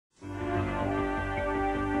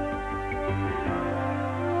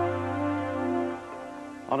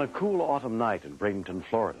On a cool autumn night in Bradenton,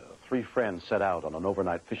 Florida, three friends set out on an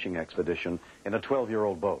overnight fishing expedition in a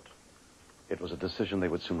 12-year-old boat. It was a decision they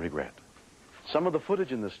would soon regret. Some of the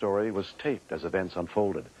footage in the story was taped as events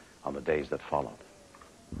unfolded on the days that followed.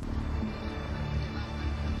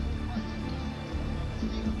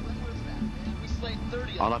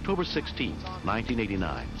 On October 16,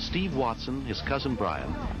 1989, Steve Watson, his cousin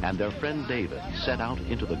Brian, and their friend David set out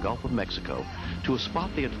into the Gulf of Mexico to a spot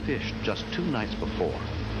they had fished just 2 nights before,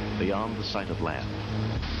 beyond the sight of land.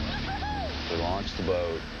 We launched the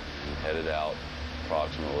boat and headed out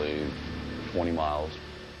approximately 20 miles,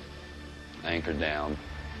 anchored down,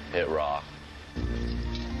 hit rock.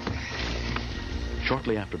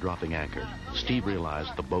 Shortly after dropping anchor, Steve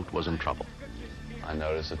realized the boat was in trouble. I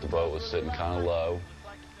noticed that the boat was sitting kind of low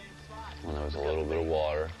when there was a little bit of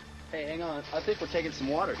water. Hey, hang on. I think we're taking some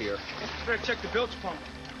water here. Better check the bilge pump.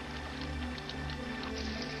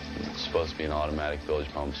 It's supposed to be an automatic bilge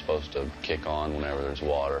pump, supposed to kick on whenever there's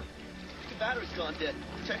water. The battery's gone dead.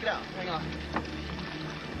 Check it out. Hang on.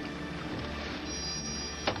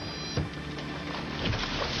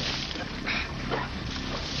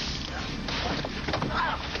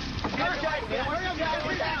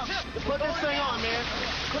 Put this thing on, man.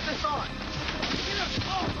 Put this on.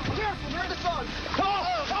 Careful, man. Put this on. Oh,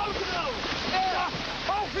 no.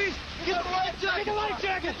 Oh, please. Get the life jacket. Get the life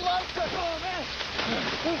jacket. Get the life jacket. Oh, man.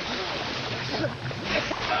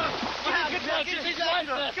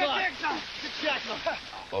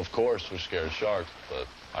 Of course, we're scared of sharks, but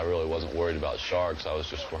I really wasn't worried about sharks. I was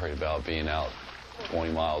just worried about being out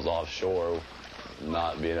 20 miles offshore,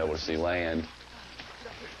 not being able to see land.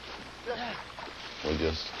 We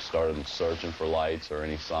just started searching for lights or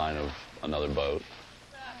any sign of another boat.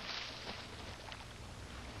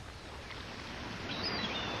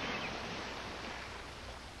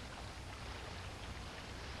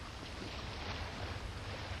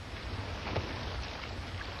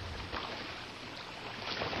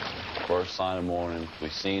 First sign of morning, we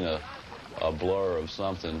seen a blur of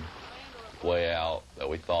something way out that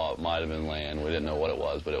we thought might have been land. We didn't know what it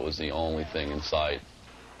was, but it was the only thing in sight.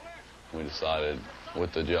 We decided,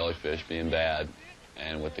 with the jellyfish being bad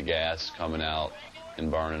and with the gas coming out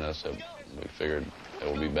and burning us, we figured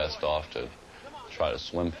it would be best off to try to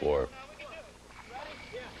swim for it.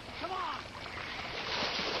 Come on!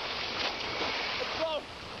 Let's go!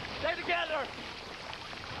 Stay together!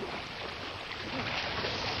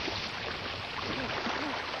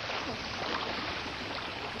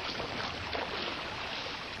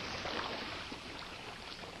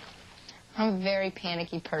 I'm a very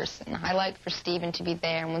panicky person. I like for Stephen to be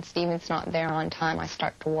there, and when Stephen's not there on time, I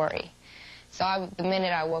start to worry. So the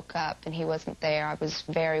minute I woke up and he wasn't there, I was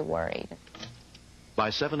very worried. By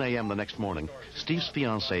 7 a.m. the next morning, Steve's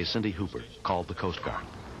fiancée, Cindy Hooper, called the Coast Guard. Be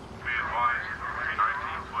advised, a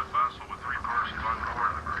 19-foot vessel with 3 persons on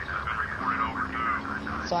board has been reported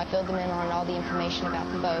overdue. So I filled them in on all the information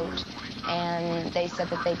about the boat, and they said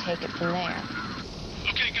that they'd take it from there.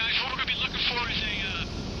 Okay, guys, what we're going to be looking for is a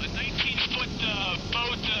 19-foot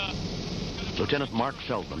boat. Lieutenant Mark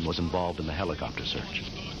Feldman was involved in the helicopter search.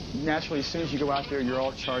 Naturally, as soon as you go out there, you're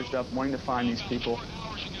all charged up, wanting to find these people.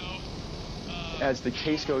 As the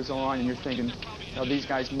case goes on, and you're thinking, oh, these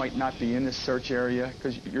guys might not be in this search area,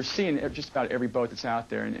 because you're seeing just about every boat that's out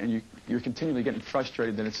there, and you're continually getting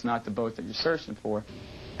frustrated that it's not the boat that you're searching for.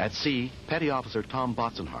 At sea, Petty Officer Tom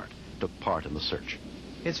Botsenhart took part in the search.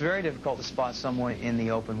 It's very difficult to spot someone in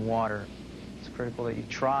the open water. It's critical that you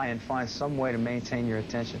try and find some way to maintain your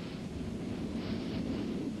attention.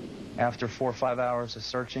 After 4 or 5 hours of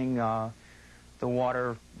searching, the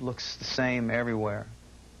water looks the same everywhere.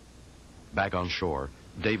 Back on shore,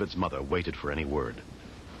 David's mother waited for any word.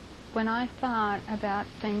 When I thought about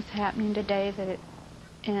things happening to David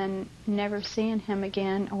and never seeing him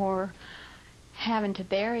again or having to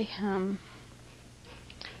bury him,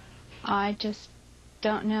 I just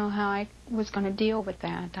don't know how I was going to deal with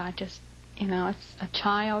that. I just, you know, it's a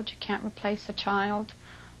child. You can't replace a child.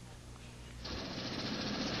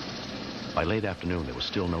 By late afternoon, there was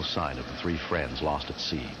still no sign of the 3 friends lost at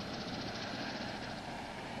sea.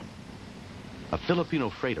 A Filipino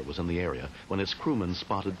freighter was in the area when its crewmen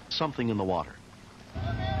spotted something in the water.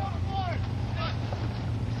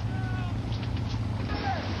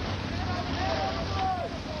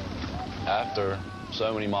 After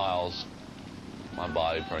so many miles, my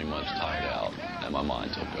body pretty much tired out and my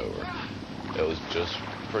mind took over. It was just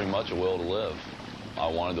pretty much a will to live. I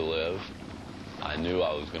wanted to live. I knew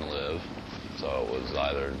I was going to live, so it was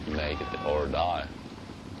either make it or die.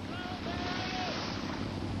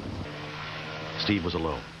 Steve was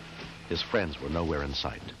alone. His friends were nowhere in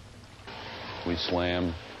sight. We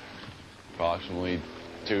swam approximately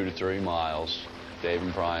 2 to 3 miles. Dave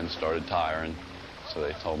and Brian started tiring, so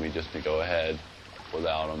they told me just to go ahead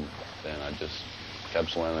without them. Then I just kept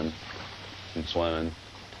swimming and swimming.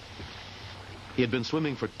 He had been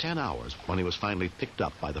swimming for 10 hours when he was finally picked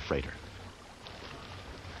up by the freighter.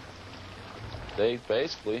 They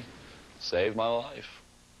basically saved my life.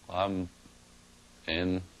 I'm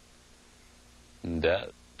in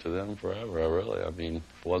debt to them forever, really. I mean, if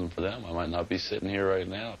it wasn't for them, I might not be sitting here right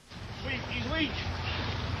now. He's weak.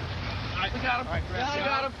 All right, we got him. All right,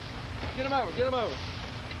 got him. Get him over, get him over.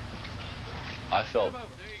 I felt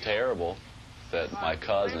terrible that my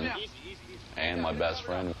cousin and my best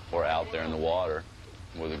friend were out there in the water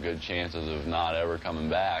with a good chances of not ever coming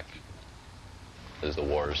back. Is the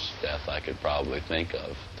worst death I could probably think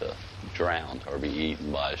of, to drown or be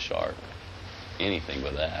eaten by a shark. Anything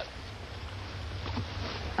but that.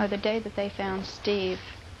 The day that they found Steve,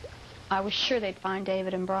 I was sure they'd find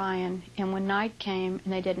David and Brian, and when night came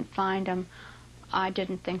and they didn't find him, I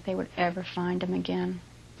didn't think they would ever find him again.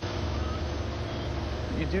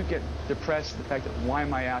 You do get depressed, the fact that why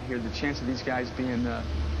am I out here? The chance of these guys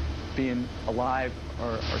being alive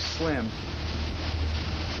are slim.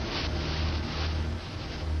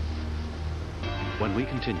 When we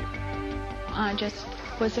continue. I just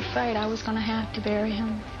was afraid I was going to have to bury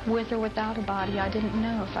him with or without a body. I didn't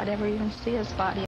know if I'd ever even see his body.